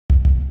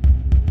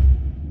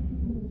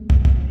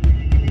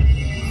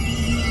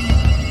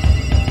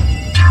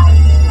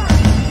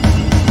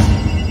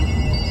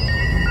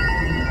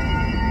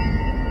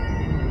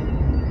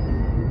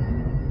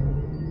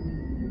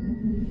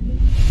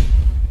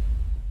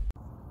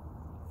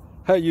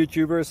Hey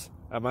YouTubers,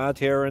 I'm out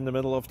here in the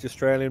middle of the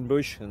Australian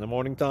bush in the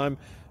morning time.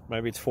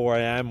 Maybe it's 4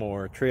 a.m.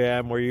 or 3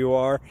 a.m. where you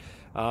are.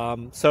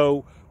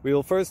 So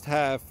we'll first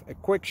have a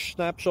quick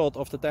snapshot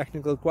of the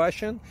technical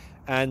question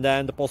and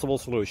then the possible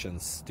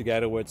solutions,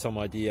 together with some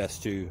ideas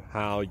to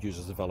how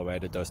users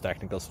evaluated those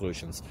technical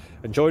solutions.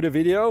 Enjoy the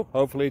video,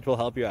 hopefully it will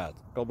help you out.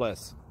 God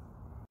bless.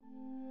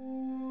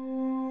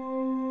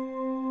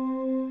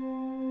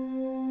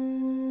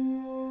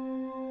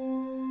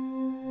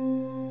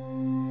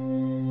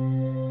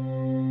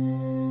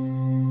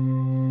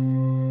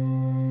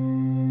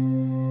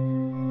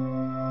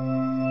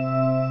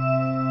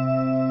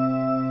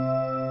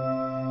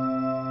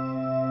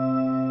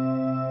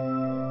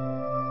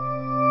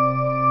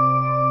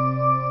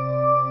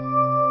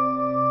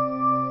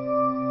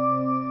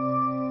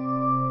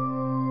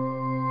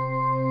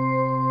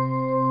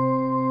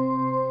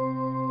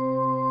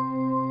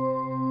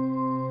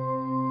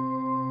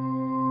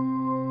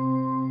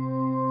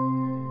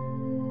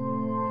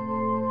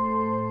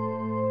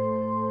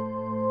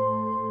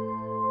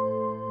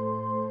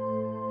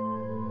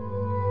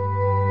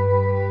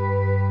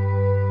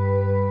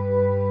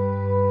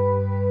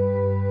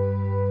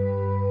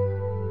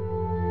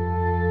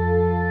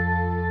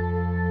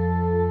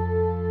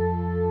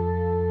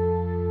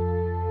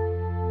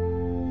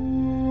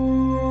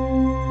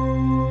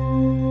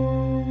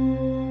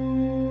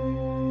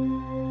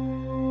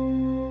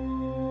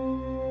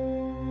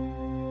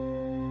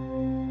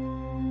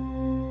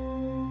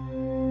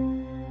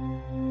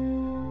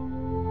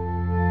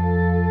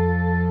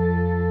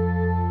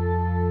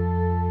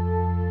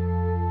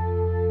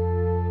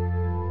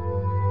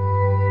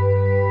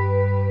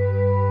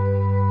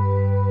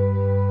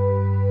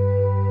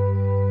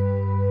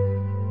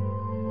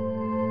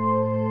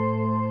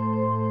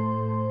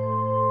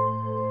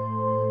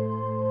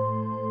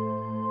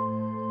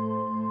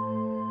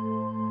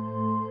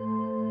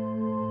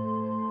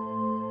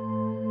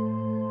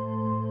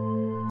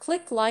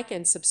 Click like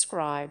and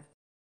subscribe.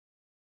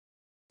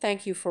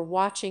 Thank you for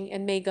watching,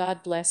 and may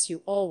God bless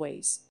you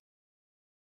always.